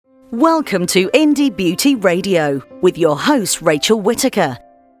Welcome to Indie Beauty Radio with your host Rachel Whitaker,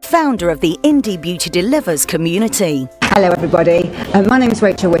 founder of the Indie Beauty Delivers community. Hello everybody, my name is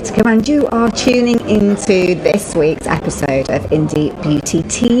Rachel Whitaker and you are tuning into this week's episode of Indie Beauty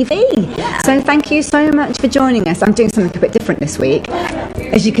TV. So thank you so much for joining us. I'm doing something a bit different this week.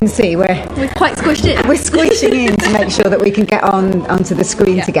 As you can see, we're quite squished in. We're squishing in to make sure that we can get onto the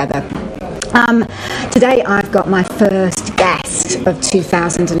screen together. Today I've got my first guest of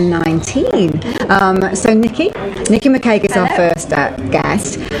 2019. So Nikki McCaig is our first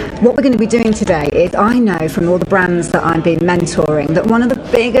guest. What we're going to be doing today is, I know from all the brands that I've been mentoring that one of the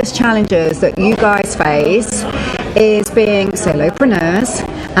biggest challenges that you guys face is being solopreneurs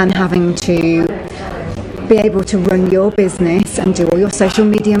and having to be able to run your business and do all your social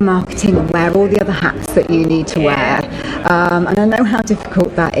media marketing and wear all the other hats that you need to wear. And I know how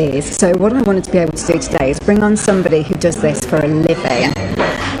difficult that is. So what I wanted to be able to do today is bring on somebody who does this for a living.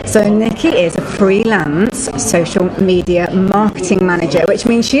 So Nikki is a freelance social media marketing manager, which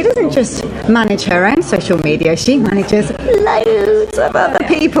means she doesn't just manage her own social media, she manages loads of other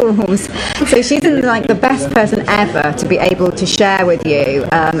people's. So she's like the best person ever to be able to share with you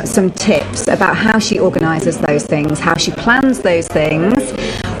some tips about how she organises those things, how she plans those things,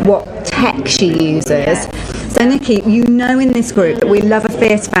 what tech she uses. So Nikki, you know in this group that we love a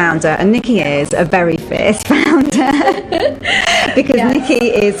fierce founder, and Nikki is a very fierce founder because Nikki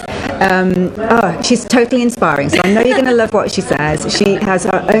is, she's totally inspiring. So I know you're going to love what she says. She has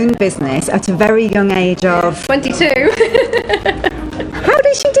her own business at a very young age of 22. How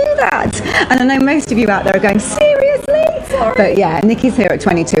did she do that? And I know most of you out there are going, seriously? Sorry. But yeah, Nikki's here at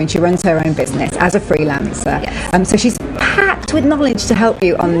 22 and she runs her own business as a freelancer. Yes. So she's packed with knowledge to help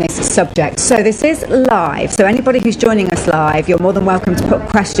you on this subject. So this is live. So anybody who's joining us live, you're more than welcome to put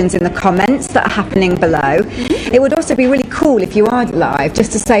questions in the comments that are happening below. It would also be really cool if you are live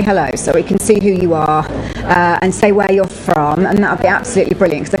just to say hello so we can see who you are and say where you're from, and that would be absolutely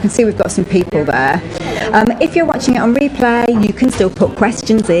brilliant because I can see we've got some people there. If you're watching it on replay, you can still put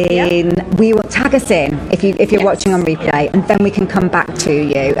questions in. We will tag us in if you're watching on replay, and then we can come back to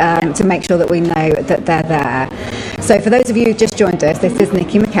you to make sure that we know that they're there. So for those of you who just joined us, this is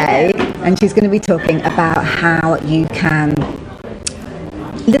Nikki McCaig, and she's going to be talking about how you can,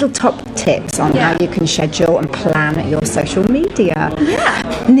 little top tips on how you can schedule and plan your social media.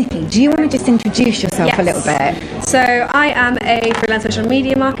 Nikki, do you want to just introduce yourself a little bit? So I am a freelance social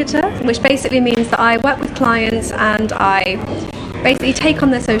media marketer, which basically means that I work with clients and I basically take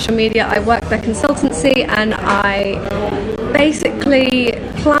on their social media. I work their consultancy and I basically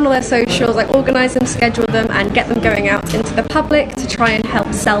plan all their socials, I organise them, schedule them and get them going out into the public to try and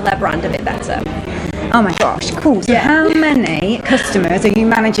help sell their brand a bit better. Oh my gosh, cool. So how many customers are you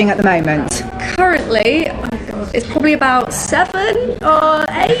managing at the moment? Currently, it's probably about 7 or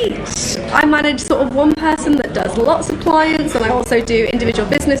 8. I manage sort of one person that does lots of clients, and I also do individual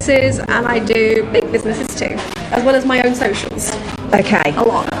businesses, and I do big businesses too, as well as my own socials. Okay. A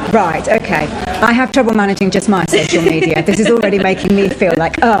lot. Right, okay. I have trouble managing just my social media. This is already making me feel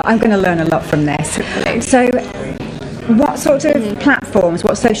like, I'm going to learn a lot from this. So what sort of platforms,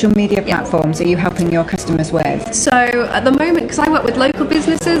 what social media platforms are you helping your customers with? So at the moment, because I work with local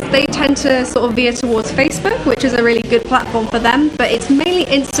businesses, they tend to sort of veer towards Facebook, which is a really good platform for them, but it's mainly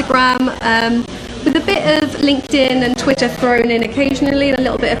Instagram, with a bit of LinkedIn and Twitter thrown in occasionally, and a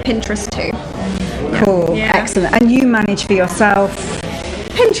little bit of Pinterest too. Cool, excellent. And you manage for yourself?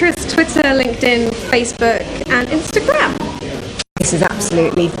 Pinterest, Twitter, LinkedIn, Facebook and Instagram. This is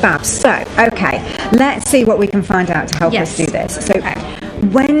absolutely fab. So, okay, let's see what we can find out to help us do this. So,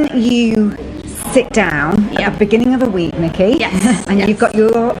 when you sit down at the beginning of a week, Nikki, and you've got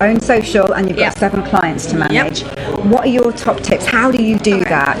your own social and you've got 7 clients to manage, what are your top tips? How do you do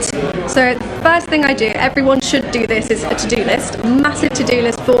that? So, the first thing I do, everyone should do this, is a to-do list, a massive to-do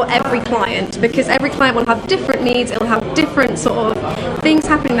list for every client, because every client will have different needs, it'll have different sort of things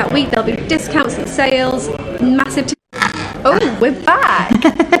happening that week, there'll be discounts and sales, massive Oh, we're back.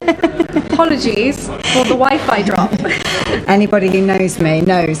 Apologies for the Wi-Fi drop. Anybody who knows me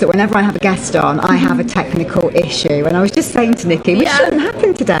knows that whenever I have a guest on, I have a technical issue. And I was just saying to Nikki, we shouldn't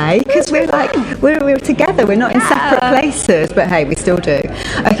happen today because we're we're together. We're not in separate places. But hey, we still do.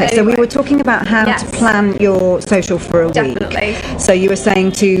 Okay, so we were talking about how to plan your social for a week. So you were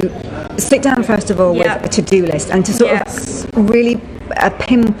saying to sit down first of all with a to-do list and to sort of really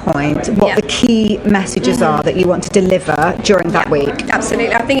pinpoint what the key messages are that you want to deliver during that week.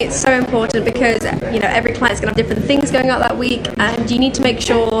 Absolutely. I think it's so important because every client's going to have different things going on that week, and you need to make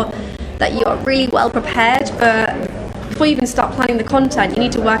sure that you are really well prepared for before you even start planning the content, you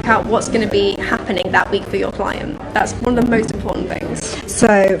need to work out what's going to be happening that week for your client. That's one of the most important things.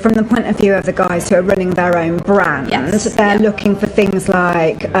 So from the point of view of the guys who are running their own brand, they're looking for things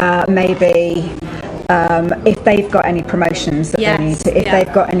like maybe if they've got any promotions that they need to, if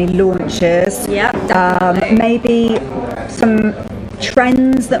they've got any launches, maybe some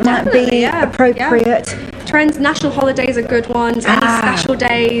trends that might be appropriate. Trends, national holidays are good ones, any special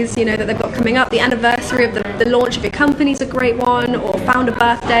days, you know, that they've got coming up. The anniversary of the launch of your company is a great one, or founder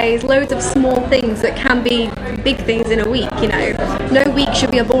birthdays, loads of small things that can be big things in a week, you know. No week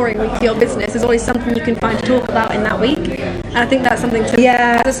should be a boring week for your business. There's always something you can find to talk about in that week. And I think that's something to,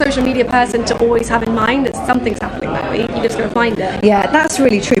 as a social media person, to always have in mind that something's happening that week. You're just going to find it. Yeah, that's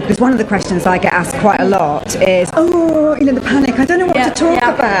really true, because one of the questions I get asked quite a lot is, the panic, I don't know what to talk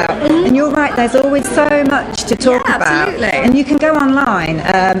about. And you're right, there's always so much to talk about. Absolutely. And you can go online,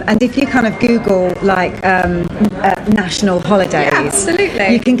 and if you kind of Google like national holidays,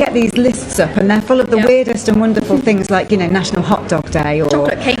 you can get these lists up, and they're full of the weirdest and wonderful things, like, you know, National Hot Dog Day, or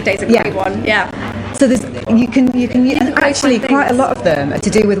chocolate cake day is a great one. So there's you can and actually quite a lot of them are to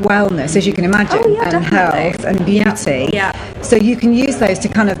do with wellness, as you can imagine, and health and beauty. So you can use those to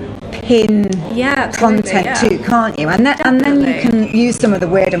kind of pin content too, can't you? And then you can use some of the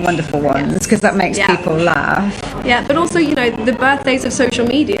weird and wonderful ones, because that makes people laugh. Yeah, but also, you know, the birthdays of social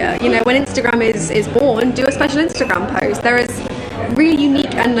media. You know, when Instagram is born, do a special Instagram post. There is really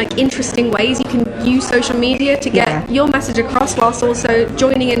unique and like interesting ways you can use social media to get your message across, whilst also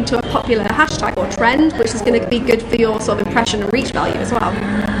joining into a popular hashtag or trend, which is going to be good for your sort of impression and reach value as well.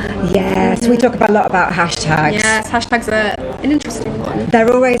 Yes, we talk a lot about hashtags. Yes, hashtags are an interesting one.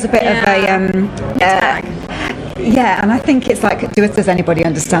 They're always a bit of a and I think it's like, does anybody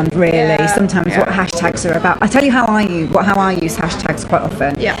understand really sometimes what hashtags are about? I tell you how I use hashtags quite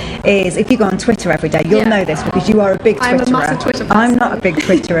often is, if you go on Twitter every day, you'll know this, because you are a big Twitterer. I'm a massive Twitter person. I'm not a big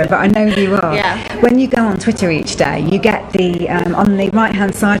Twitterer, but I know you are. When you go on Twitter each day, you get the on the right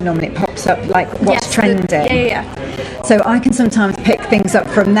hand side normally it pops up like what's trending. So I can sometimes pick things up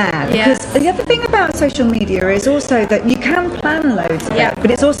from there, because the other thing about social media is also that you can plan loads of it,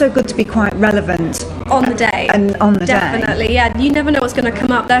 but it's also good to be quite relevant on the day. And on the day. You never know what's going to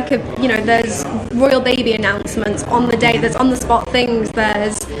come up. There could, you know, there's royal baby announcements on the day. There's on the spot things.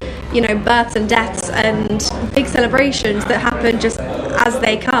 There's, you know, births and deaths and big celebrations that happen just as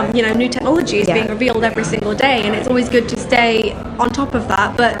they come. You know, new technology is being revealed every single day, and it's always good to stay on top of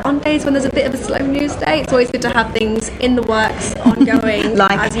that. But on days when there's a bit of a slow news day, it's always good to have things in the works, ongoing,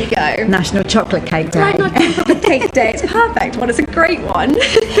 like as you go. National Chocolate Cake Day. Right, National Chocolate Cake Day. It's perfect one. It's a great one.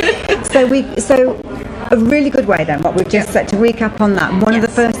 So a really good way then, what we've just said, to recap on that, one of the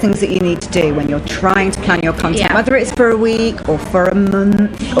first things that you need to do when you're trying to plan your content, whether it's for a week or for a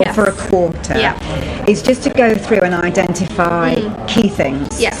month or for a quarter, is just to go through and identify key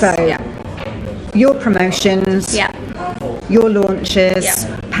things. Your promotions, your launches,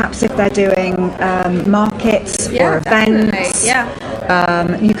 perhaps if they're doing markets or events,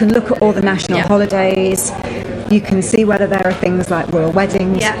 you can look at all the national holidays. You can see whether there are things like royal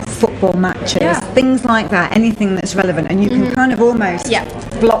weddings, football matches, things like that, anything that's relevant, and you can kind of almost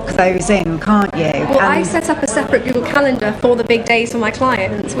block those in, can't you? Well, I set up a separate Google Calendar for the big days for my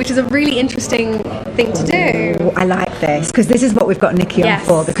clients, which is a really interesting thing to do. I like this, because this is what we've got Nikki on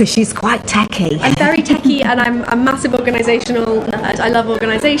for, because she's quite techie. I'm very techie, and I'm a massive organisational nerd. I love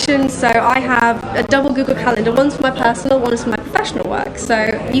organisations, so I have a double Google Calendar. One's for my personal, one's for my professional work. So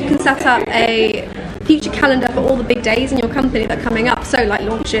you can set up a future calendar for all the big days in your company that are coming up, so like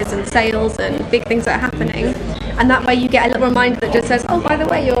launches and sales and big things that are happening, and that way you get a little reminder that just says, oh, by the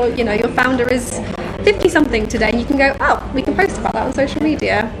way, your founder is 50 something today, and you can go, oh, we can post about that on social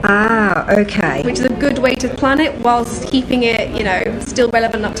media. Okay. Which is a good way to plan it whilst keeping it, you know, still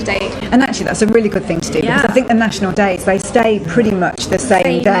relevant, up to date. And actually that's a really good thing to do, because I think the national days, they stay pretty much the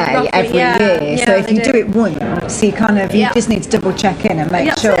same day roughly, every year. So if you do it once, you kind of you just need to double check in and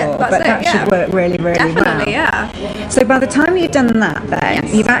make sure. That should work really, really Definitely, well. So by the time you've done that, then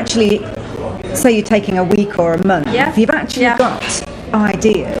you've actually, say you're taking a week or a month, you've actually got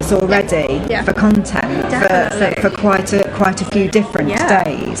ideas already for content for quite a few different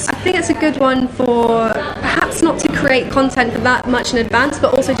days. I think it's a good one for perhaps not to create content for that much in advance,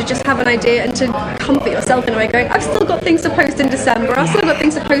 but also to just have an idea and to comfort yourself in a way, going, I've still got things to post in December, I've still got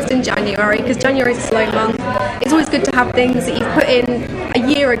things to post in January, because January is a slow month. It's always good to have things that you've put in a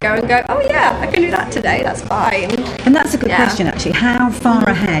year ago and go, oh yeah, I can do that today, that's fine. And that's a good question, actually. How far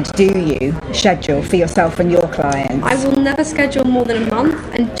ahead do you schedule for yourself and your clients? I will never schedule more than a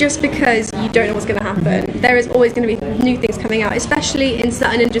month, and just because you don't know what's going to happen. There is always going to be new things coming out, especially in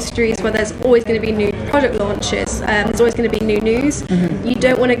certain industries where there's always going to be new product launches, there's always going to be new news. You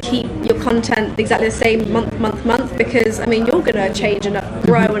don't want to keep your content exactly the same month, because I mean, you're going to change and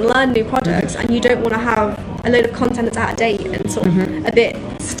grow and learn new products, and you don't want to have a load of content that's out of date and sort of a bit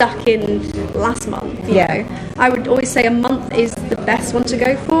stuck in last month. You know? I would always say a month is the best one to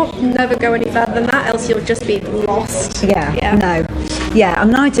go for. Never go any further than that, else you'll just be lost. I mean,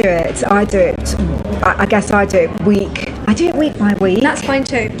 I do it. I guess I do it week by week. That's fine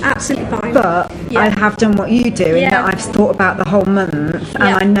too. Absolutely fine. But I have done what you do in that I've thought about the whole month, and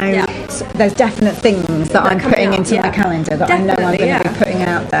I know there's definite things that I'm putting into my calendar that I know I'm going to be putting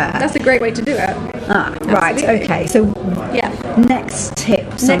out there. That's a great way to do it. Right. Okay. So next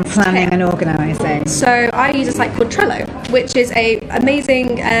tips on planning and organising. So I use a site called Trello, which is a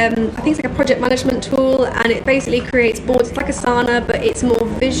amazing, I think it's like a project management tool, and it basically creates boards. It's like Asana, but it's more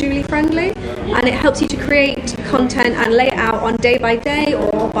visually friendly, and it helps you to create content and lay it out on day by day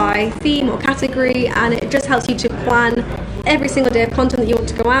or by theme or category, and it just helps you to plan every single day of content that you want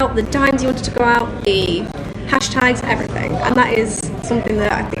to go out, the times you want it to go out, the hashtags, everything. And that is something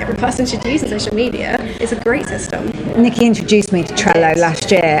that I think every person should use in social media. It's a great system. Nikki introduced me to Trello last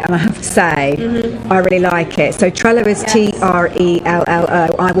year, and I have to say I really like it. So Trello is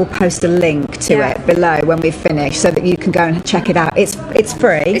Trello. I will post a link to it below when we've finished, so that you can go and check it out. It's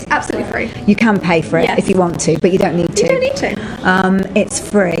free. It's absolutely free. You can pay for it if you want to, but you don't need to. You don't need to. It's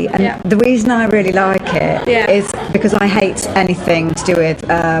free, and the reason I really like it is because I hate anything to do with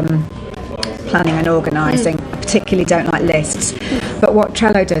planning and organising. I particularly don't like lists, but what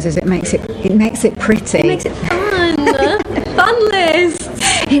Trello does is it makes it pretty. It makes it fun. Fun lists.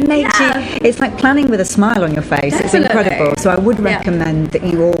 It makes you. It's like planning with a smile on your face. Definitely. It's incredible. So I would recommend that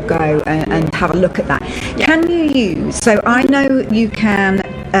you all go and have a look at that. Can you use? So I know you can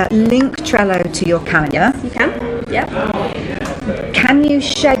link Trello to your calendar. You can. Yep. Can you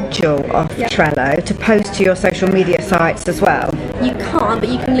schedule off Trello to post to your social media sites as well? You can't, but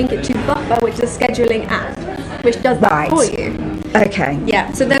you can link it to Buffer, which is a scheduling app, which does that for you. Okay.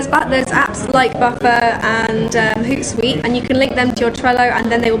 Yeah, so there's apps like Buffer and Hootsuite, and you can link them to your Trello, and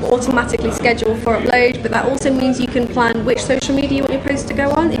then they will automatically schedule for upload. But that also means you can plan which social media you want your post to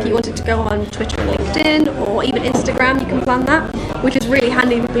go on. If you want it to go on Twitter and LinkedIn, or even Instagram, you can plan that, which is really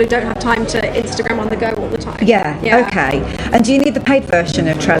handy for people who don't have time to Instagram on the go all the time. Yeah. Okay. And do you need the paid version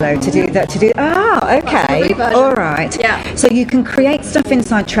of Trello to do that? Okay. All right. Yeah. So you can create stuff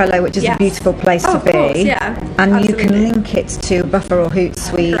inside Trello, which is a beautiful place to be. Course, and absolutely. You can link it to Buffer or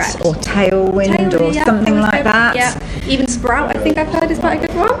Hootsuite or Tailwind or something like that. Yeah. Even Sprout, I think I've heard is quite a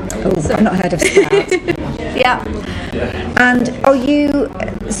good one. Oh, I've not heard of Sprout. And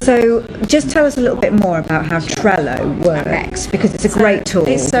so just tell us a little bit more about how Trello works, because it's a great tool.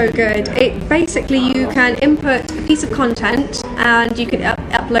 It's so good. It basically, you can input a piece of content, and you can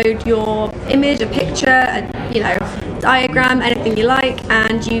upload your image, a picture, a diagram, anything you like,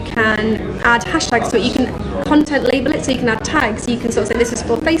 and you can add hashtags to it. You can content label it, so you can add tags. You can sort of say this is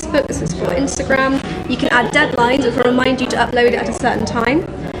for Facebook, this is for Instagram. You can add deadlines which will remind you to upload it at a certain time,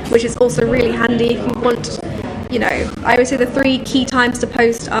 which is also really handy if you want. I always say the 3 key times to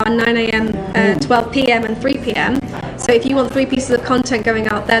post are 9 a.m, 12 p.m. and 3 p.m. So if you want 3 pieces of content going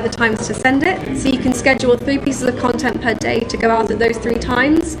out, they're the times to send it. So you can schedule 3 pieces of content per day to go out at those 3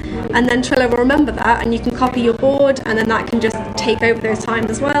 times, and then Trello will remember that, and you can copy your board, and then that can just take over those times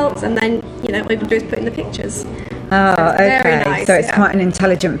as well. And then all you can do is put in the pictures. Oh, okay. Very nice, so it's quite an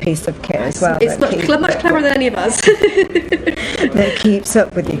intelligent piece of kit as well. It's much cleverer than any of us. That keeps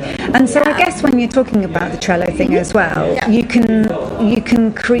up with you. And so I guess when you're talking about the Trello thing as well, you can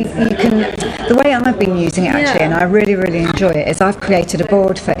the way I've been using it actually, and I really, really enjoy it, is I've created a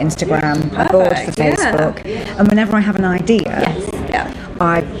board for Instagram, a board for Facebook, and whenever I have an idea,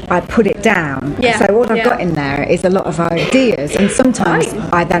 I put it down. So what I've got in there is a lot of ideas, and sometimes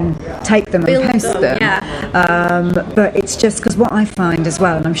I then take them and post them. But it's just because what I find as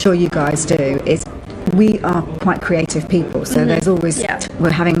well, and I'm sure you guys do, is we are quite creative people, so there's always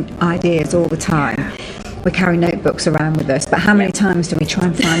we're having ideas all the time. We carry notebooks around with us, but how many times do we try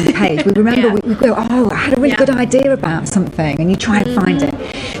and find the page? We remember, we go, I had a really good idea about something, and you try and find it.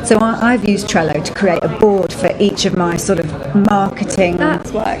 So I've used Trello to create a board for each of my sort of marketing. That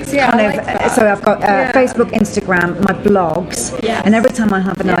works, So I've got Facebook, Instagram, my blogs, and every time I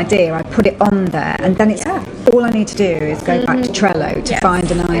have an idea, I put it on there, and then it's all I need to do is go back to Trello to find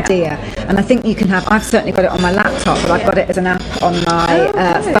an idea. And I think you can have, I've certainly got it on my laptop, but I've got it as an app on my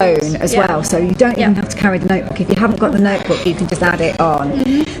phone as well. So you don't even have to carry the notebook. If you haven't got the notebook, you can just add it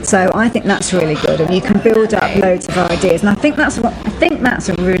on. So I think that's really good, and you can build up loads of ideas. And I think that's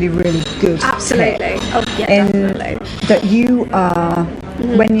a really, really good Absolutely. tip. Oh, yeah, definitely. That you are,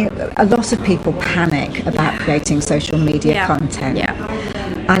 a lot of people panic about creating social media content.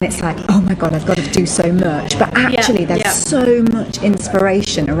 And it's like, oh my God, I've got to do so much. But actually, there's so much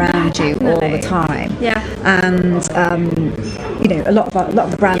inspiration around you all the time. And a lot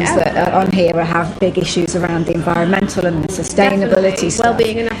of the brands that are on here have big issues around the environmental and the sustainability stuff.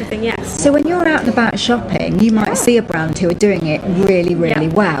 Well-being and everything. Yes. So when you're out and about shopping, you might see a brand who are doing it really, really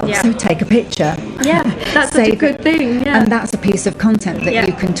well. So take a picture. Yeah, that's such a good thing. Yeah. And that's a piece of content that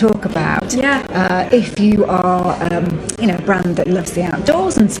you can talk about. If you are, a brand that loves the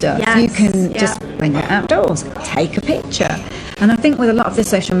outdoors and stuff, you can just, when you're outdoors, take a picture. And I think with a lot of the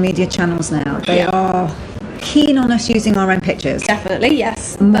social media channels now, they are keen on us using our own pictures. Definitely,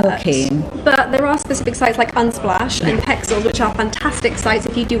 yes. More keen. But there are specific sites like Unsplash and Pexels, which are fantastic sites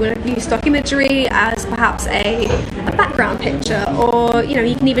if you do want to use stock imagery as perhaps a background picture, or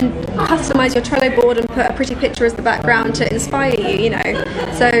you can even customize your Trello board and put a pretty picture as the background to inspire you.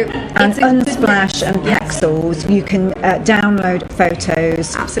 So and Unsplash and Pexels, you can download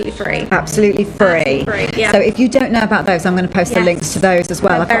photos absolutely free. Absolutely free. So if you don't know about those, I'm going to post the links to those as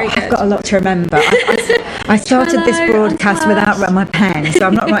well. I've got a lot to remember. I started this broadcast without my pen, so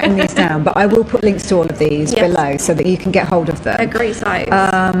I'm not writing these down, but I will put links to all of these below so that you can get hold of them. Agree sites.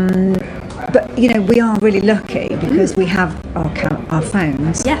 But we are really lucky because we have our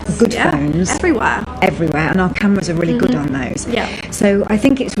phones, good phones, everywhere, and our cameras are really good on those. So I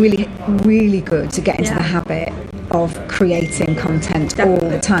think it's really, really good to get into the habit of creating content all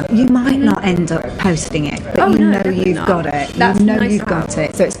the time. You might not end up posting it, but you've got it. You've got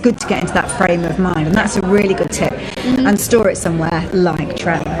it. So it's good to get into that frame of mind, and that's a really good tip. And store it somewhere like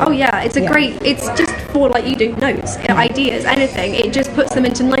Trello. Oh yeah, it's it's just for you do notes, ideas, anything. It just puts them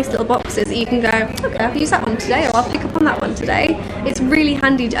into nice little boxes that you can go, okay, I'll use that one today, or I'll pick up on that one today. It's really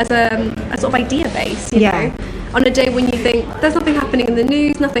handy as a sort of idea base, you know. On a day when you think there's nothing happening in the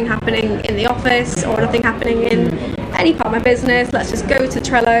news, nothing happening in the office, or nothing happening in any part of my business, let's just go to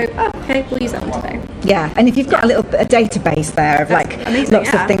Trello. Oh, okay, we'll use that one today. Yeah, and if you've got a database there of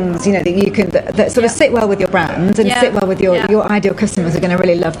lots of things, that you can that sort of sit well with your brand and sit well with your ideal customers are going to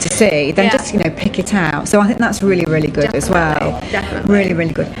really love to see, then just pick it out. So I think that's really, really good as well. Definitely. Really,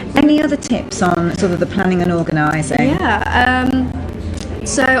 really good. Any other tips on sort of the planning and organising?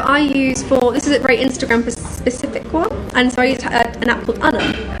 So I use this is a very Instagram specific one, and so I use an app called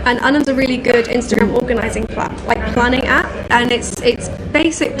Unum, and Unum's a really good Instagram organising planning app, and it's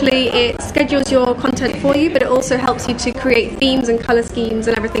basically it schedules your content for you, but it also helps you to create themes and colour schemes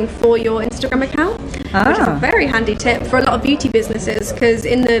and everything for your Instagram account, which is a very handy tip for a lot of beauty businesses, because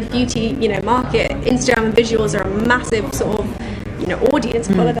in the beauty market, Instagram and visuals are a massive sort of audience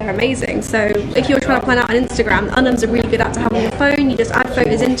follow. They're amazing. So if you're trying to plan out on Instagram, Unum's a really good app to have on your phone. You just add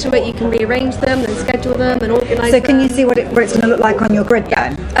photos into it, you can rearrange them and schedule them and organise them. So can you see what it's going to look like on your grid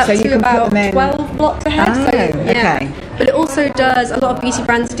then? Up so you to can about put them in 12 blocks ahead. Okay. But it also does, a lot of beauty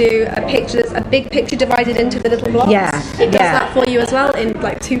brands do a big picture divided into the little blocks. It does that for you as well in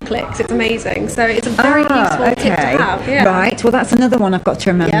 2 clicks. It's amazing. So it's a very useful tip to have. Right, well that's another one I've got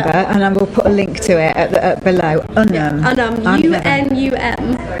to remember, and I will put a link to it at below. Unum.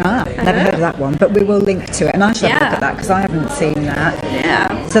 UNUM. Never heard of that one, but we will link to it, and I should have a look at that because I haven't seen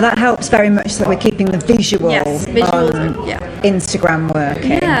that. So that helps very much that we're keeping the visual on Instagram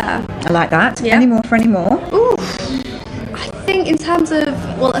working. I like that. Any more? Ooh. I think in terms of,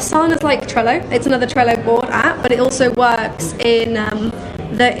 Asana's like Trello. It's another Trello board app, but it also works in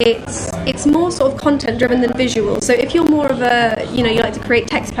that it's more sort of content driven than visual. So if you're more of a, you like to create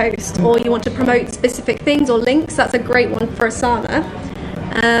text posts, or you want to promote specific things or links, that's a great one for Asana.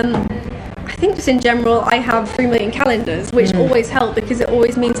 I think just in general, I have 3 million calendars, which always help because it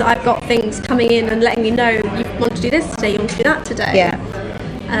always means that I've got things coming in and letting me know you want to do this today, you want to do that today.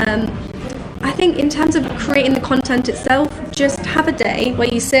 I think in terms of creating the content itself, just have a day where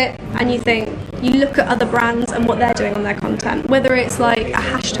you sit and you look at other brands and what they're doing on their content, whether it's like a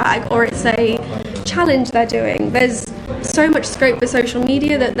hashtag or it's a challenge they're doing. There's so much scope for social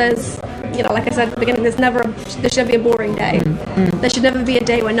media that there's, like I said at the beginning, there should never be a boring day. There should never be a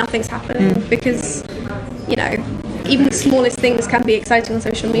day where nothing's happening because, even the smallest things can be exciting on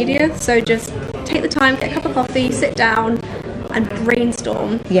social media. So just take the time, get a cup of coffee, sit down and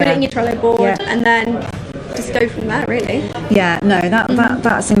brainstorm, put it in your Trello board, and then just go from there, really. Yeah, no,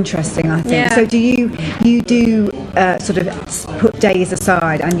 that's interesting, I think. Yeah. So do you do sort of put days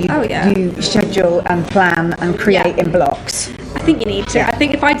aside and you schedule and plan and create in blocks? I think you need to. I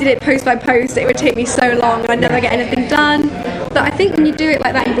think if I did it post by post, it would take me so long and I'd never get anything done. But I think when you do it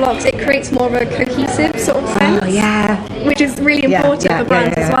like that in blocks, it creates more of a cohesive sort of sense. Oh, yeah. Which is really important for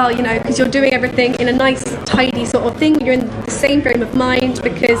brands as well, you know, because you're doing everything in a nice, tidy sort of thing. You're in the same frame of mind,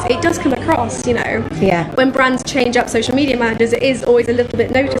 because it does come across, you know. Yeah. When brands change up social media managers, it is always a little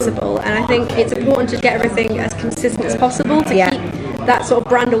bit noticeable. And I think it's important to get everything as consistent as possible to keep that sort of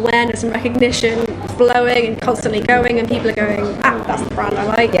brand awareness and recognition flowing and constantly going, and people are going, that's the brand I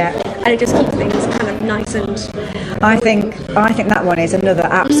like. Yeah. And it just keeps things kind of nice and... I think that one is another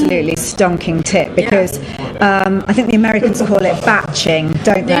absolutely stonking tip, because I think the Americans call it batching,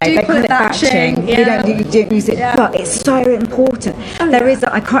 don't they? They call it batching. Yeah. You don't use it, but it's so important. There is,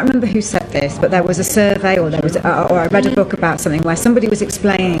 I can't remember who said this, but there was a survey, or I read a book about something where somebody was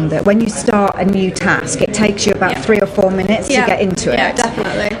explaining that when you start a new task, it takes you about 3 or 4 minutes to get into it. Yeah,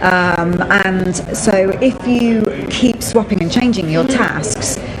 definitely. And so if you keep swapping and changing your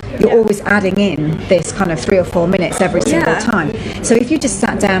tasks, you're always adding in this kind of 3 or 4 minutes every single time. So if you just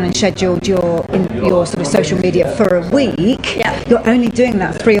sat down and scheduled your sort of social media for a week, you're only doing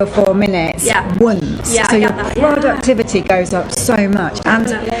that 3 or 4 minutes once. So your productivity goes up so much. And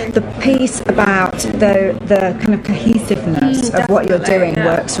the piece about the kind of cohesiveness of what you're doing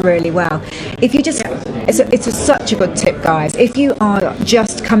works really well. If you just, it's such a good tip, guys. If you are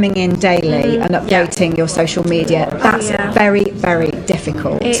just coming in daily and updating your social media, that's very, very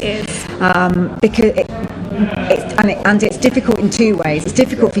difficult. It is. Because it's difficult in 2 ways. It's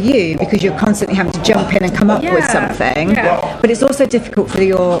difficult for you because you're constantly having to jump in and come up with something, but it's also difficult for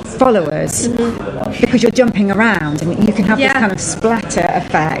your followers because you're jumping around and you can have this kind of splatter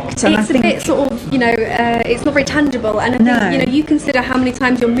effect. And it's a bit sort of, you know, it's not very tangible, and I think, you know, you consider how many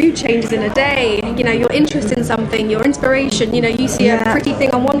times your mood changes in a day, you know, your interest in something, your inspiration, you know, you see a pretty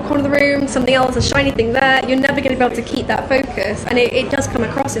thing on one corner of the room, something else, a shiny thing there, you're never going to be able to keep that focus, and it does come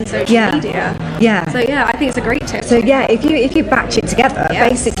across in social media. So I think it's a great tip. So if you batch it together,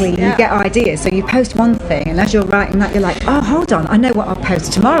 basically you get ideas. So you post one thing, and as you're writing that, you're like, oh, hold on, I know what I'll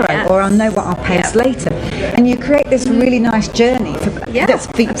post tomorrow, or I'll know what I'll post later, and you create this really nice journey that's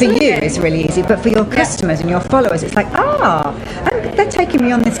for you is really easy, but for your customers and your followers, it's like, they're taking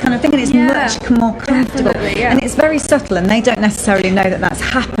me on this kind of thing, and it's much more comfortable, and it's very subtle, and they don't necessarily know that that's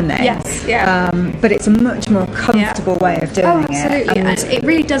happening. But it's a much more comfortable way of doing it. And it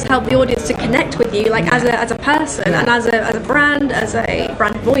really does help the audience to connect with you, like as a person and as a brand, as a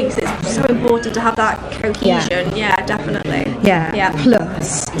brand voice. It's so important to have that cohesion. Yeah, definitely.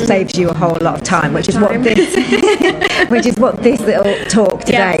 Plus saves you a whole lot of time, which is what this little talk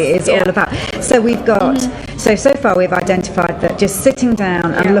today is all about. So we've got so far we've identified that just sitting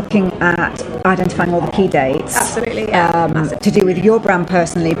down and looking at identifying all the key dates to do with your brand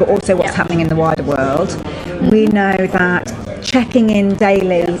personally, but also what's happening in the wider world. We know that checking in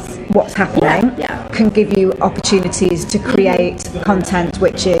daily what's happening can give you opportunities to create content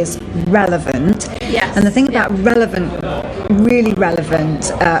which is relevant. And the thing about really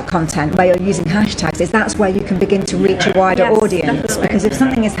relevant content where you're using hashtags is that's where you can begin to reach a wider audience, because if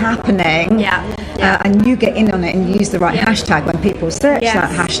something is happening and you get in on it and you use the right hashtag, when people search that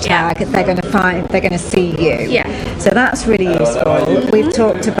hashtag, they're going to see you. So that's really useful. We've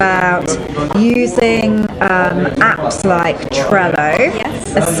talked about using apps like Trello,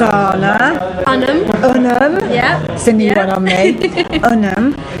 Asana, Unum, it's a new one on me,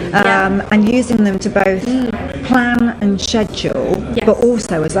 Unum, and using them to both plan and schedule, but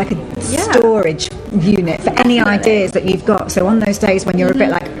also as like a storage unit for any ideas that you've got. So on those days when you're a bit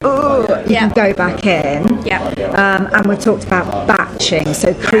like, you can go back in. And we've talked about batching,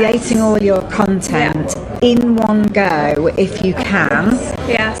 so creating all your content in one go if you can.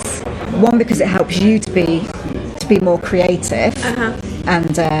 One, because it helps you to be more creative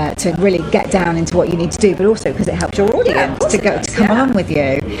and to really get down into what you need to do, but also because it helps your audience to come along with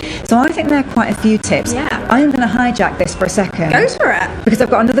you. So I think there are quite a few tips. I'm going to hijack this for a second. Go for it. Because I've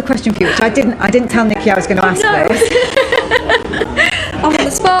got another question for you, which I didn't tell Nikki I was going to ask this. I'm on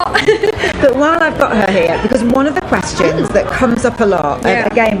the spot. But while I've got her here, because one of the questions that comes up a lot,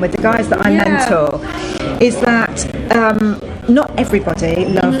 again with the guys that I mentor, is that not everybody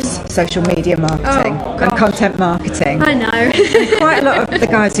loves social media marketing and content marketing. I know. And quite a lot of the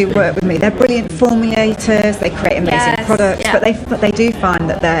guys who work with me, they're brilliant formulators, they create amazing products, but they do find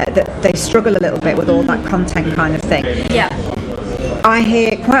that they struggle a little bit with all that content kind of thing. I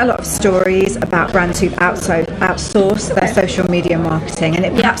hear quite a lot of stories about brands who've outsourced their social media marketing, and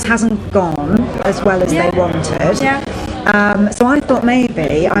it perhaps hasn't gone as well as they wanted. So I thought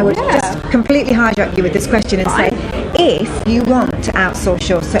maybe I would just completely hijack you with this question and say, if you want to outsource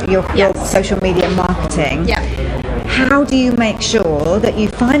your social media marketing, how do you make sure that you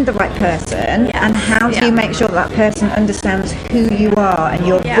find the right person, and how do you make sure that person understands who you are and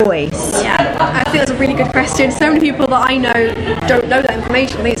your voice? I think that's a really good question. So many people that I know don't know that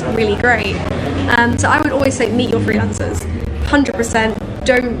information. I think it's really great. So I would always say meet your freelancers. 100%.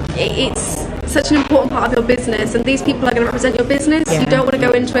 It's such an important part of your business, and these people are going to represent your business. You don't want to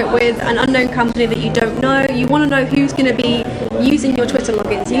go into it with an unknown company that you don't know. You want to know who's going to be using your Twitter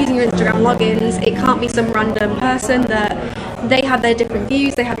logins, using your Instagram logins. It can't be some random person that they have their different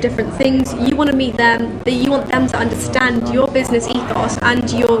views, they have different things. You want to meet them, you want them to understand your business ethos and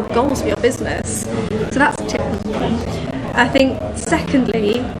your goals for your business. So that's tip one. I think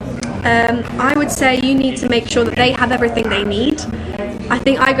secondly, I would say you need to make sure that they have everything they need. I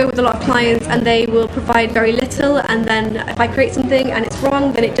think I go with a lot of clients and they will provide very little, and then if I create something and it's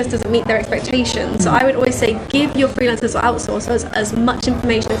wrong, then it just doesn't meet their expectations. So I would always say give your freelancers or outsourcers as much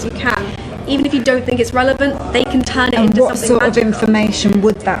information as you can. Even if you don't think it's relevant, they can turn it into something magical. And what sort of information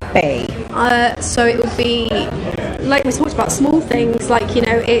would that be? So it would be, like we talked about, small things like,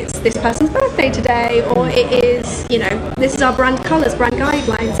 it's this person's birthday today, or it is, this is our brand colours, brand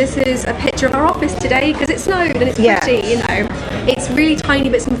guidelines, this is a picture of our office today because it snowed and it's pretty, It's really tiny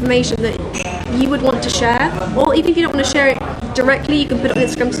bits of information that you would want to share, or even if you don't want to share it directly, you can put it on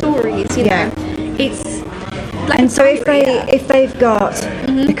Instagram stories, It's like, and so if they've got,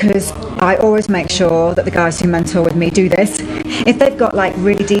 because I always make sure that the guys who mentor with me do this, if they've got like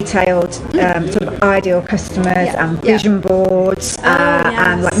really detailed sort of ideal customers and vision boards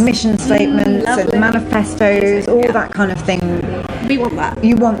and like mission statements and manifestos, all that kind of thing. We want that.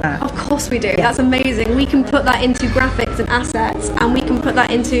 You want that? Of course we do. That's amazing. We can put that into graphics and assets, and we can put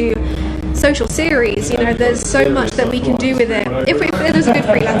that into social series. There's so much that we can do with it. If there's a good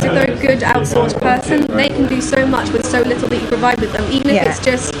freelancer, if they're a good outsourced person, they can do so much with so little that you provide with them. Even if it's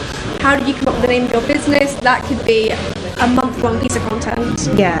just, how do you come up with the name of your business? That could be a month-long piece of content.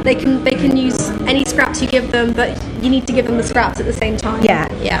 They can use any scraps you give them, but you need to give them the scraps at the same time.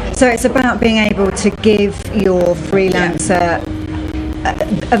 So it's about being able to give your freelancer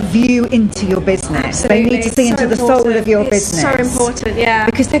a view into your business. Absolutely. They need to see into the soul of your business. So important,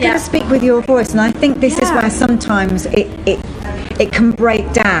 because they're going to speak with your voice, and I think this is where sometimes it can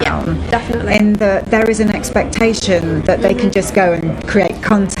break down. Definitely. In that there is an expectation that they can just go and create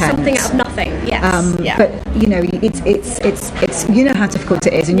content. Something out of nothing. But it's how difficult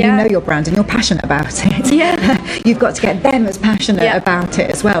it is, and you know your brand and you're passionate about it. You've got to get them as passionate about it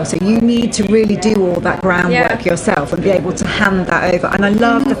as well. So you need to really do all that groundwork yourself and be able to hand that over. And I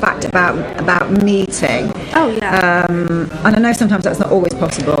love the fact about meeting. And I know sometimes that's not always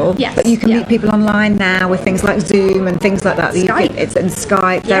possible. But you can meet people online now with things like Zoom and things like that. And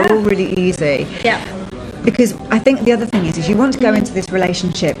Skype. They're all really easy. Because I think the other thing is you want to go into this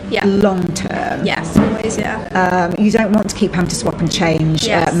relationship long term. Yes, always, you don't want to keep having to swap and change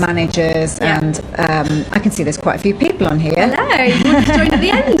managers, and I can see there's quite a few people on here. Hello, you want to join at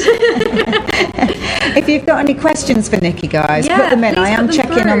the end? If you've got any questions for Nikki, guys, put them in. I am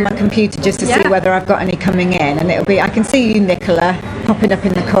checking on my computer just to see whether I've got any coming in, and it'll be, I can see you, Nicola, popping up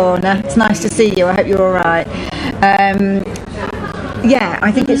in the corner. It's nice to see you. I hope you're all right.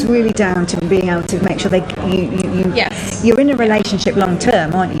 I think it's really down to being able to make sure you're in a relationship long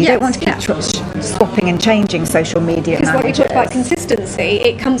term, aren't you? You don't want to keep swapping and changing social media. Because what you talk about consistency,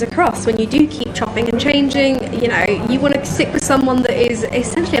 it comes across when you do keep chopping and changing. You want to stick with someone that is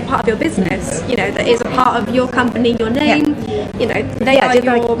essentially a part of your business. That is a part of your company, your name. They are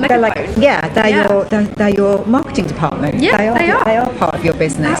your megaphone. They're your marketing department. They are part of your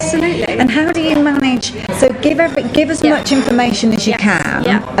business. Absolutely. And how do you manage? So give as much information as you can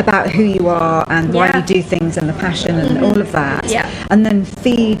about who you are and why you do things and the passion and all of that, and then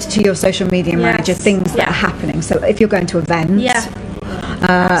feed to your social media manager things that are happening. So if you're going to events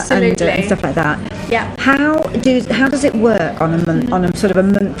and stuff like that, how does it work on a sort of a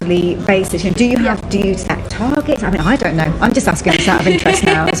monthly basis? Do you set targets? I mean, I don't know. I'm just asking this out of interest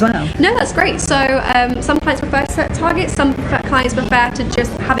now as well. No, that's great. So some clients prefer to set targets. Some clients prefer to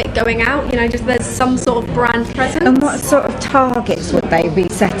just have it going out. Just there's some sort of brand presence. And what sort of targets would they be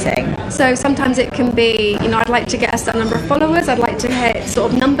setting? So sometimes it can be, I'd like to get a certain number of followers. I'd like to hit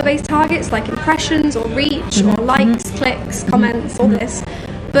sort of number-based targets like impressions or reach or likes, clicks, comments, all this.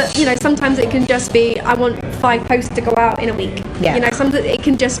 But sometimes it can just be, I want 5 posts to go out in a week. Sometimes it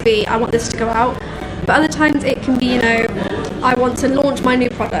can just be, I want this to go out. But other times it can be, I want to launch my new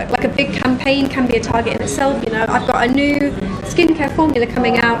product. Like a big campaign can be a target in itself. You know, I've got a new skincare formula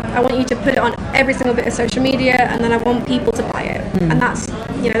coming out. I want you to put it on every single bit of social media, and then I want people to buy it. And that's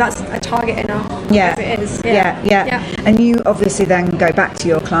a target enough. Yeah. As it is. Yeah. And you obviously then go back to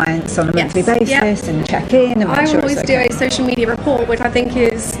your clients on a monthly basis and check in and make sure always it's okay. do a social media report, which I think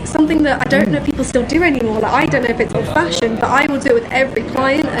is something that I don't know if people still do anymore. Like, I don't know if it's old fashioned, but I will do it with every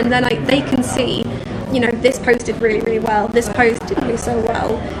client, and then they can see, you know, this post did really, really well, this post didn't do so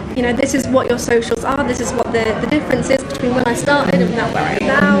well. You know, this is what your socials are, this is what the difference is between when I started and now where I am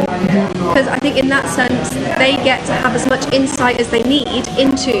now. Because I think in that sense, they get to have as much insight as they need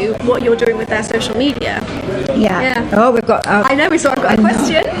into what you're doing with their social media. Yeah. Oh, we've got... I know, so I've got a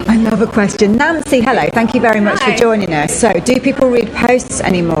question. Another question. Nancy, hello. Thank you very much for joining us. So, do people read posts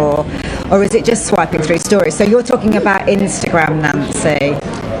anymore, or is it just swiping through stories? So you're talking about Instagram, Nancy.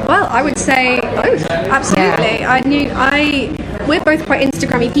 Well, I would say both. Absolutely. Yeah. We're both quite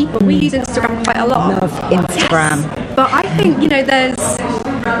Instagrammy people. We use Instagram quite a lot. Love Instagram. Yes. But I think, you know, there's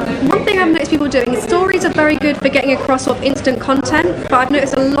one thing I've noticed people doing is stories are very good for getting across sort of instant content, but I've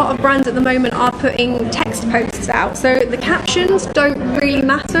noticed a lot of brands at the moment are putting text posts out. So the captions don't really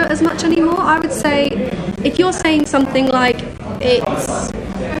matter as much anymore. I would say if you're saying something like it's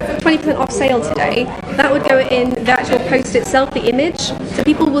 20% off sale today, that would go in the actual post itself, the image. So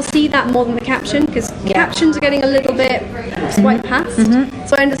people will see that more than the caption, because captions are getting a little bit swiped past.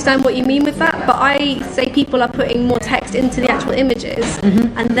 So I understand what you mean with that, but I say people are putting more text into the actual images,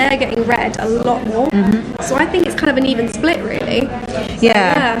 and they're getting read a lot more. So I think it's kind of an even split, really.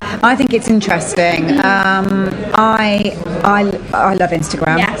 Yeah. I think it's interesting. I love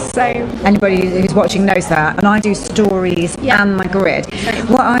Instagram. Yes, so anybody who's watching knows that, and I do stories and my grid.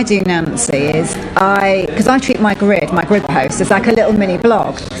 What I do, Nancy, is because I treat my grid posts as like a little mini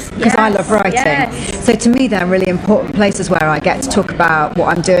blog, because I love writing. So to me, they're really important places where I get to talk about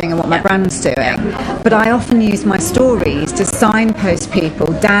what I'm doing and what my brand's doing. But I often use my stories to signpost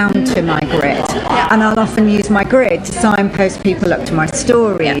people down to my grid, and I'll often use my grid to signpost people up to my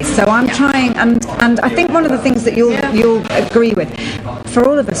stories. So I'm trying, and I think one of the things that you'll agree with, for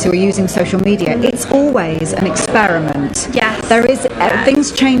all of us who are using social media, it's always an experiment. Yes. There is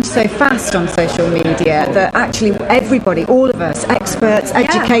things change so fast on social media that actually everybody, all of us, experts,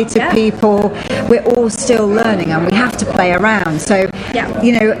 educated people, we're all still learning, and we have to play around. So,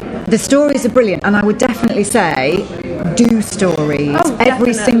 you know, the stories are brilliant, and I would definitely say do stories.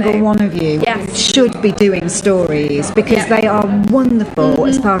 Every single one of you should be doing stories, because they are wonderful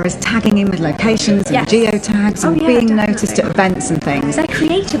as far as tagging in with locations and geotags and being noticed at events and things. They're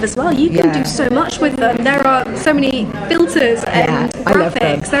creative as well. You can do so much with them. There are so many filters and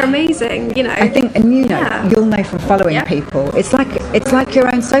graphics. They're amazing, you know. I think, and you know, you'll know from following people, it's like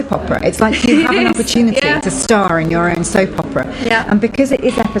your own soap opera. It's like you have an opportunity to star in your own soap opera. And because it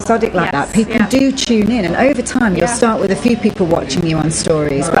is episodic like that, people do tune in, and over time you'll start with a few people watching you on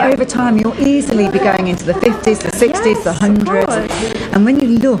stories, but over time you'll easily be going into the 50s, the 60s, the 100s, and when you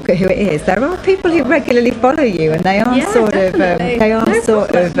look at who it is, there are people who regularly follow you, and they are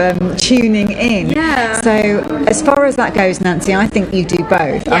tuning in. So as far as that goes, Nancy, I think you do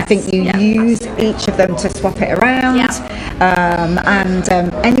both. I think you use each of them to swap it around, and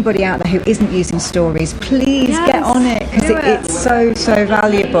anybody out there who isn't using stories, please get on it, because it's so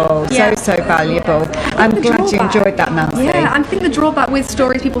valuable, so valuable. I'm glad you enjoyed that, Nancy. Yeah, I think the drawback with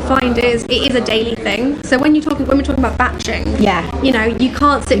stories people find is it is a daily thing. So when we're talking about batching, you know, you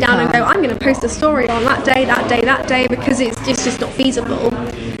can't sit down and go, I'm going to post a story on that day, because it's just not feasible.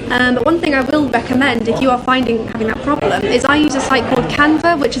 But one thing I will recommend, if you are having that problem, is I use a site called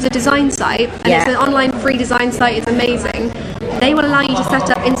Canva, which is a design site, and it's an online free design site. It's amazing. They will allow you to set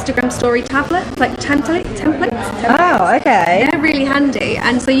up Instagram story templates. Oh, okay. They're really handy,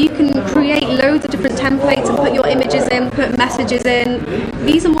 and so you can create loads of different templates and put your images in, put messages in.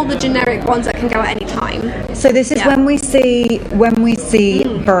 These are more the generic ones that can go at any time. So this is when we see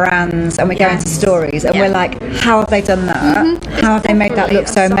brands and we go into stories and we're like, how have they done that? How have they made that look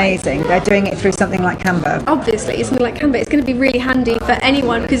so amazing? They're doing it through something like Canva. Obviously, it's something like Canva. It's going to be really handy for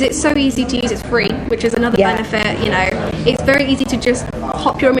anyone, because it's so easy to use. It's free, which is another benefit. You know, it's very easy to just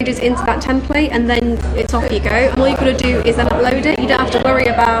pop your images into that template, and then it's off you go. And all you've got to do is then upload it. You don't have to worry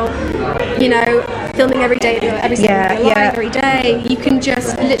about, you know, filming every day, every single live every day. You can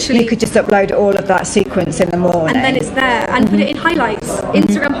just literally... You could just upload all of that sequence in the morning. And then it's there. And put it in highlights.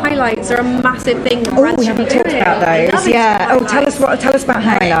 Instagram highlights are a massive thing. Oh, we haven't talked about those. Yeah. Oh, tell us about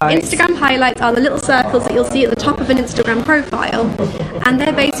highlights. Instagram highlights are the little circles that you'll see at the top of an Instagram profile. And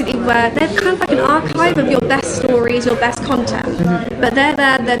they're basically they're kind of like an archive of your best stories, your best content. But they're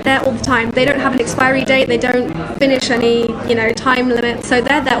there all the time. They don't have an expiry date. They don't finish any, time limit. So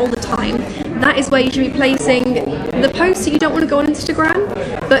they're there all the time. That is where you should be placing the posts that you don't want to go on Instagram,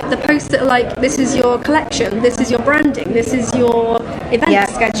 but the posts that are like, this is your collection, this is your branding, this is your event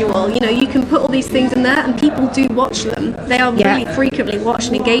schedule. You can put all these things in there, and people do watch them. They are really frequently watched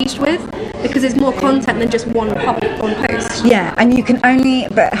and engaged with, because there's more content than just one post. Yeah, and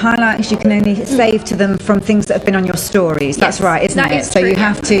but highlights you can only save to them from things that have been on your stories. That's right, isn't it? So you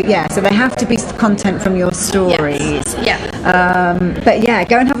have to, so they have to be content from your stories. But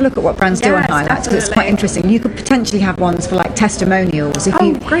go and have a look at what brands do on highlights, because it's quite interesting. You could potentially have ones for like testimonials.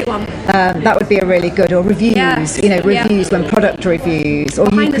 Great one. That would be a really good, or reviews. Reviews when product reviews, or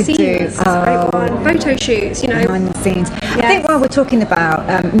behind you could the scenes. do photo shoots. Behind the scenes. I think while we're talking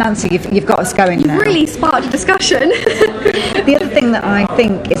about Nancy, you've got us going now. Really sparked a discussion. The other thing that I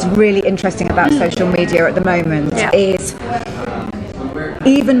think is really interesting about social media at the moment is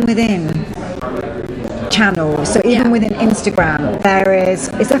even within channels, so even within Instagram,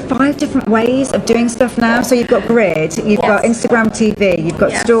 is there 5 different ways of doing stuff now? So you've got grid, you've got Instagram TV, you've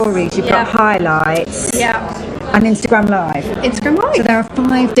got stories, you've got highlights, and Instagram Live. So there are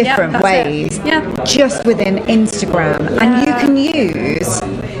 5 different ways just within Instagram, and you can use.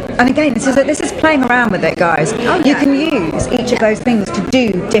 And again, this is playing around with it, guys. You can use each of those things to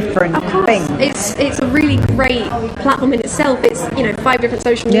do different things. It's a really great platform in itself. It's 5 different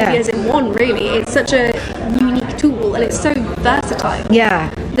social medias in one. Really, it's such a unique tool, and it's so versatile.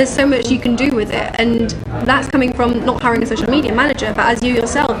 There's so much you can do with it, and that's coming from not hiring a social media manager, but as you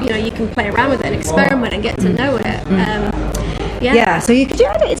yourself, you can play around with it and experiment and get to know it. So you could do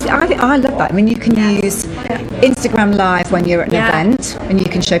it. I love that. I mean, you can use Instagram Live when you're at an event, and you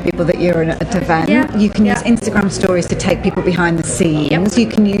can show people that you're at an event. You can use Instagram Stories to take people behind the scenes. You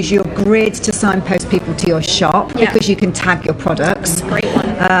can use your grid to signpost people to your shop, because you can tag your products. Great one.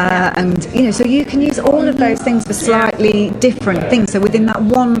 And so you can use all of those things for slightly different things. So within that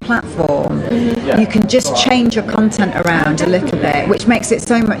one platform, you can just change your content around a little bit, which makes it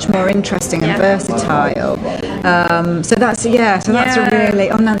so much more interesting and versatile. So that's a really...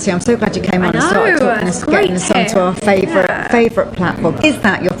 Oh, Nancy, I'm so glad you came on and started getting us onto our favourite platform. Is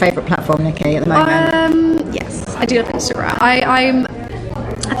that your favourite platform, Nikki, at the moment? Yes, I do love Instagram.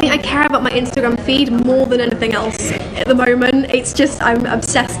 I think I care about my Instagram feed more than anything else at the moment. It's just, I'm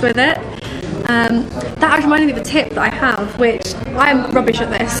obsessed with it. That actually reminded me of a tip that I have, which I am rubbish at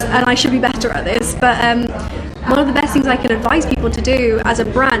this, and I should be better at this, but one of the best things I can advise people to do as a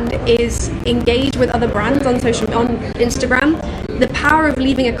brand is engage with other brands on Instagram. The power of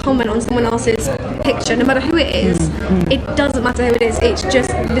leaving a comment on someone else's picture, no matter who it is, it doesn't matter who it is, it's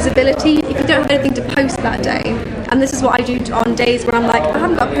just visibility. If you don't have anything to post that day, and this is what I do on days where I'm like, I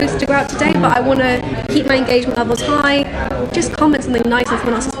haven't got a post to go out today, but I want to keep my engagement levels high, just comment something nice on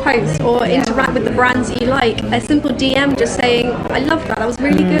someone else's post, or interact with the brands that you like. A simple DM just saying, I love that was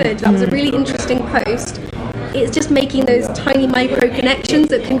really good, that was a really interesting post. It's just making those tiny micro connections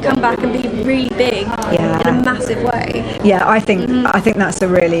that can come back and be really big in a massive way. Yeah, I think that's a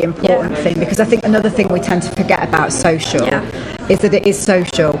really important thing, because I think another thing we tend to forget about social is that it is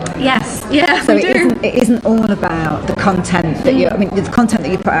social. Yes, so it isn't all about the content that the content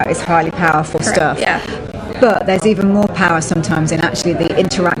that you put out is highly powerful stuff. But there's even more power sometimes in actually the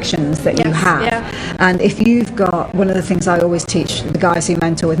interactions that you have. And if you've got, one of the things I always teach the guys who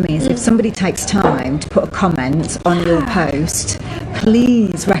mentor with me is if somebody takes time to put a comment on your post,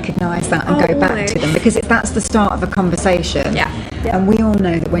 please recognise that and go back to them, because that's the start of a conversation. And we all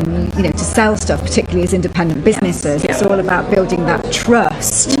know that when you to sell stuff, particularly as independent businesses, it's all about building that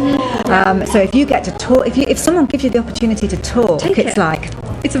trust. So if you get to talk, if someone gives you the opportunity to talk,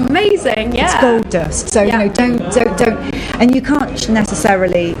 it's amazing. It's gold dust. So don't, and you can't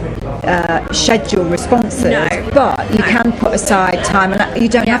necessarily schedule responses, but you can put aside time, and you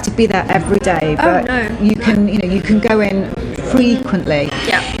don't have to be there every day. But you can go in frequently.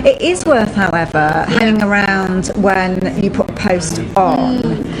 It is worth, however, hanging around when you put a post on,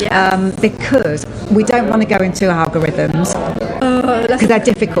 because we don't want to go into algorithms because they're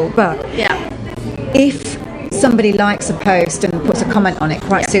difficult. But if somebody likes a post and puts a comment on it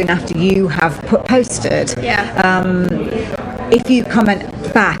quite soon after you have posted, if you comment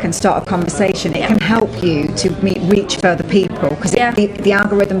back and start a conversation, it can help you to reach further people, because the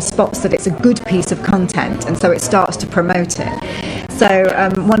algorithm spots that it's a good piece of content, and so it starts to promote it.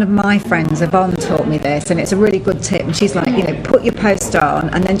 So one of my friends, Yvonne, taught me this, and it's a really good tip. And she's like, put your post on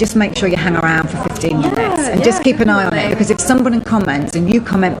and then just make sure you hang around for 15 minutes and just keep an eye on it, because if someone comments and you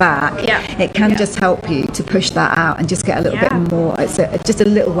comment back, it can just help you to push that out and just get a little bit more. It's just a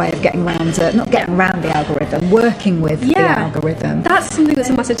little way of getting around not getting around the algorithm, working with the algorithm. That's something that's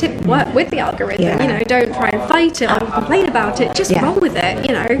a massive tip. Work with the algorithm. Don't try and fight it or complain about it. Just roll with it.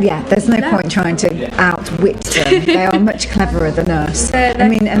 There's no point trying to outwit them. They are much cleverer than us.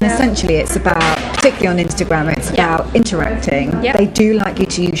 Essentially it's about, particularly on Instagram, it's about interacting. They do like you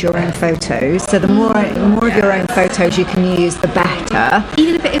to use your own photos, so the more of your own photos you can use, the better.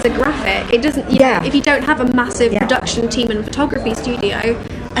 Even if it is a graphic, it doesn't, if you don't have a massive production team and photography studio,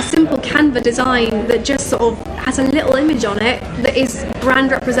 a simple Canva design that just sort of has a little image on it that is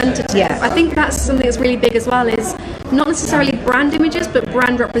brand representative. I think that's something that's really big as well, is not necessarily brand images, but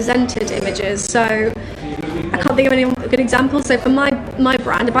brand represented images. So I can't think of any good examples. So for my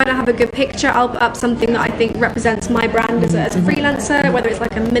brand, if I don't have a good picture, I'll put up something that I think represents my brand as a freelancer, whether it's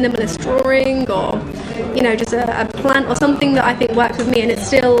like a minimalist drawing or just a plant or something that I think works with me, and it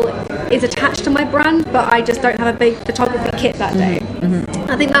still is attached to my brand, but I just don't have a big photography kit that day.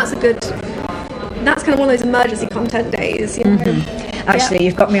 I think that's kind of one of those emergency content days. Actually,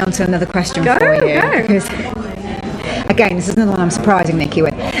 you've got me onto another question for you. Because, again, this is another one I'm surprising Nikki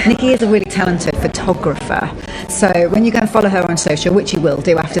with. Nikki is a really talented photographer. So when you go and follow her on social, which you will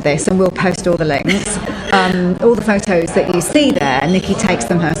do after this, and we'll post all the links, all the photos that you see there, Nikki takes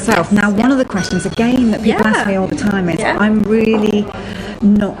them herself. Now, one of the questions, again, that people ask me all the time is, I'm really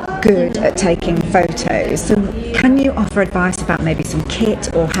not good at taking photos. So can you offer advice about maybe some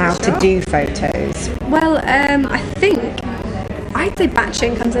kit or how to do photos? Well, I think I'd say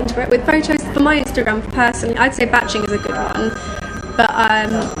batching comes into it. With photos, for my Instagram personally, I'd say batching is a good one.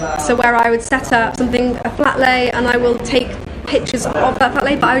 But so where I would set up a flat lay, and I will take pictures of that flat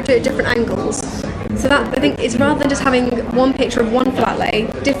lay, but I would do it at different angles. So that, I think, is rather than just having one picture of one flat lay,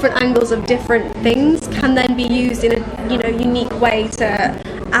 different angles of different things can then be used in a unique way to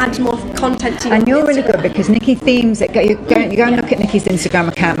add more content to your And you're Instagram. really good, because Nikki themes it. You go and look at Nikki's Instagram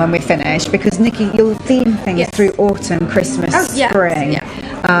account when we finish, because Nikki, you'll theme things through autumn, Christmas, spring,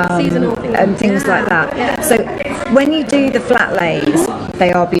 seasonal things, and things like that. So when you do the flat lays,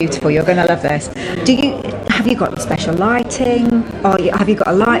 they are beautiful. You're going to love this. Have you got special lighting, or have you got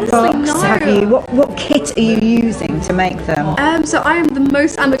a light box? No. What kit are you using to make them? So I am the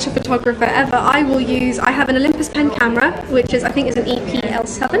most amateur photographer ever. I have an Olympus pen camera, which is, I think, is an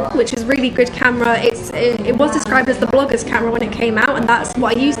EP-L7, which is a really good camera. It was described as the blogger's camera when it came out, and that's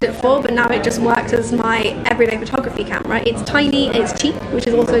what I used it for, but now it just works as my everyday photography camera. It's tiny, it's cheap, which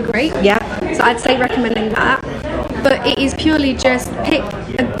is also great. So I'd say recommending that. But it is purely just pick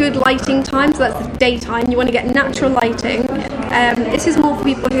a good lighting time, so that's the daytime. You want to get natural lighting. This is more for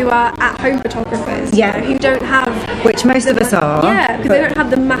people who are at-home photographers, who don't have... Which most of us are. Yeah, because they don't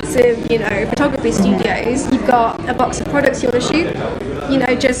have the massive, photography studios. You've got a box of products you want to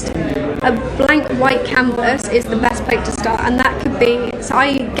shoot. Just a blank white canvas is the best place to start, and that could be... So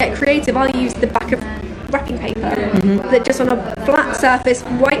I get creative. I'll use the back of wrapping paper, that just on a flat surface,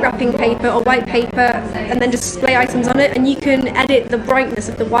 white wrapping paper or white paper, and then just display items on it, and you can edit the brightness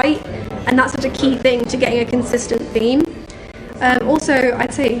of the white, and that's such a key thing to getting a consistent theme. Also,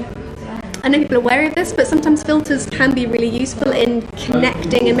 I'd say, I know people are wary of this, but sometimes filters can be really useful in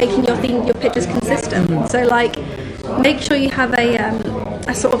connecting and making your pictures consistent. So make sure you have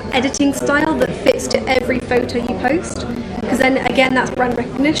a sort of editing style that fits to every photo you post, because then again, that's brand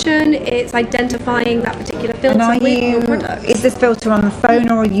recognition. It's identifying that particular filter with your product. Is this filter on the phone,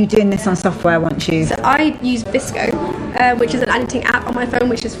 or are you doing this on software once you... So I use VSCO, which is an editing app on my phone,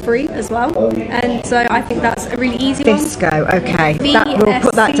 which is free as well, and so I think that's a really easy one. VSCO, okay. We'll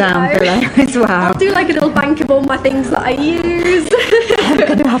put that down below as well. I'll do like a little bank of all my things that I use. I'm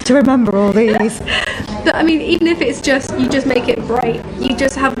going to have to remember all these. But I mean, even if it's just, you just make it bright. You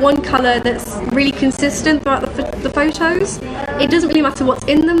just have one colour that's really consistent throughout the photos. It doesn't really matter what's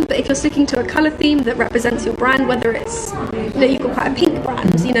in them, but if you're sticking to a colour theme that represents your brand, whether it's, you've got quite a pink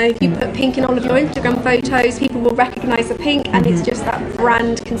brand, if you put pink in all of your Instagram photos, people will recognise the pink, and it's just that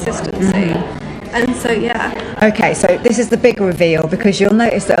brand consistency. And so, Okay, so this is the big reveal, because you'll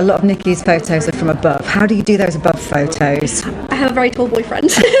notice that a lot of Nikki's photos are from above. How do you do those above photos? I have a very tall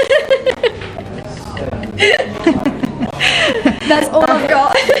boyfriend. That's all I've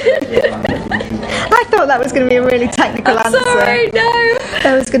got. I thought that was going to be a really technical answer. Sorry, no.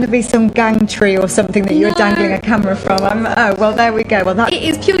 There was going to be some gang tree or something that you were dangling a camera from. Oh, well, there we go. Well, that It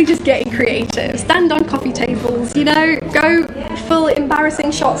is purely just getting creative. Stand on coffee tables, you know, go full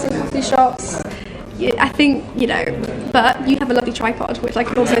embarrassing shots in coffee shops. I think, you know, but you have a lovely tripod, which I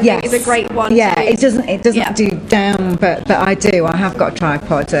could also think is a great one. Yeah, to it doesn't do down, but I do. I have got a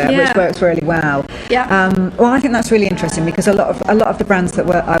tripod, which works really well. Yeah. Well, I think that's really interesting because a lot of the brands that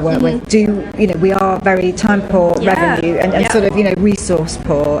I work with do, you know, we are very time poor, revenue, and sort of, you know, resource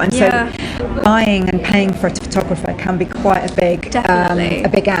poor, and so buying and paying for a photographer can be quite a big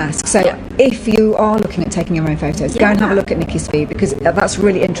ask. So if you are looking at taking your own photos, go and have a look at Nikki's feed, because that's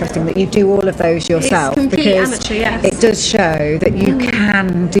really interesting that you do all of those yourself. Because amateur, it does show that you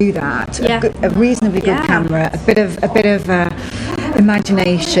can do that. A reasonably good camera, a bit of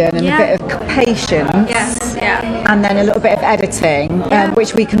imagination and a bit of patience, and then a little bit of editing,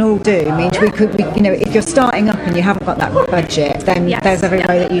 which we can all do. I mean, you know, if you're starting up and you haven't got that budget, then there's every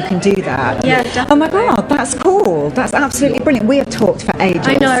way that you can do that. Yeah, definitely. Oh my God, that's cool. That's absolutely brilliant. We have talked for ages.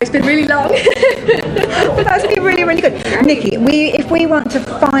 I know, it's been really long. But that's been really, really good. Nikki, if we want to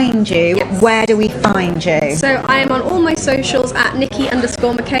find you, where do we find you? So I am on all my socials at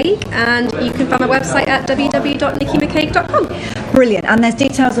Nikki_McCaig, and you can find my website at www.nikkimccaig.com. Brilliant. And there's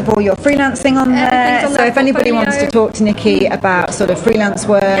details of all your freelancing on there. So if anybody wants to talk to Nikki about sort of freelance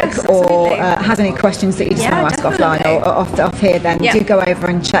work or has any questions that you just want to ask offline or off here, then do go over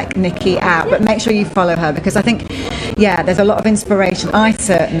and check Nikki out. But make sure you follow her, because I think, there's a lot of inspiration. I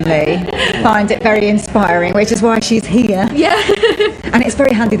certainly find it very inspiring, which is why she's here. Yeah. And it's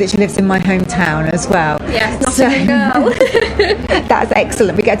very handy that she lives in my hometown as well. Yes, Nottingham girl. That's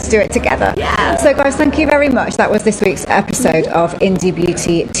excellent. We get to do it together. Yeah. So guys, thank you very much. That was this week's episode of Indie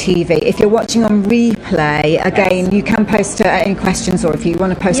Beauty TV. If you're watching on replay, again, you can post any questions, or if you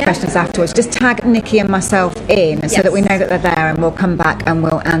want to post questions afterwards, just tag Nikki and myself in so that we know that they're there, and we'll come back and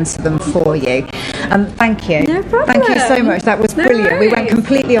we'll answer them for you. Thank you. No problem. Thank you so much. That was brilliant. We went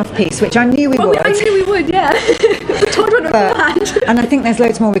completely off piece, which I knew we would. I knew we would, yeah. And I think there's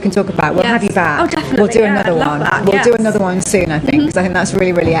loads more we can talk about. We'll have you back. Oh, definitely. We'll do another one. We'll do another one soon, I think, because I think that's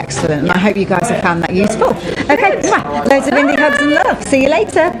really, really excellent. And I hope you guys have found that useful. Okay, loads of indie hugs and love. See you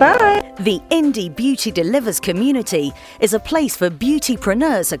later. Bye. The Indie Beauty Delivers community is a place for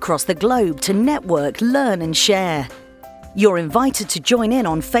beautypreneurs across the globe to network, learn and share. You're invited to join in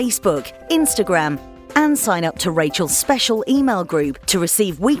on Facebook, Instagram, and sign up to Rachel's special email group to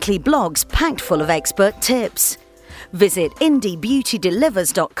receive weekly blogs packed full of expert tips. Visit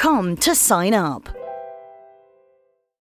indiebeautydelivers.com to sign up.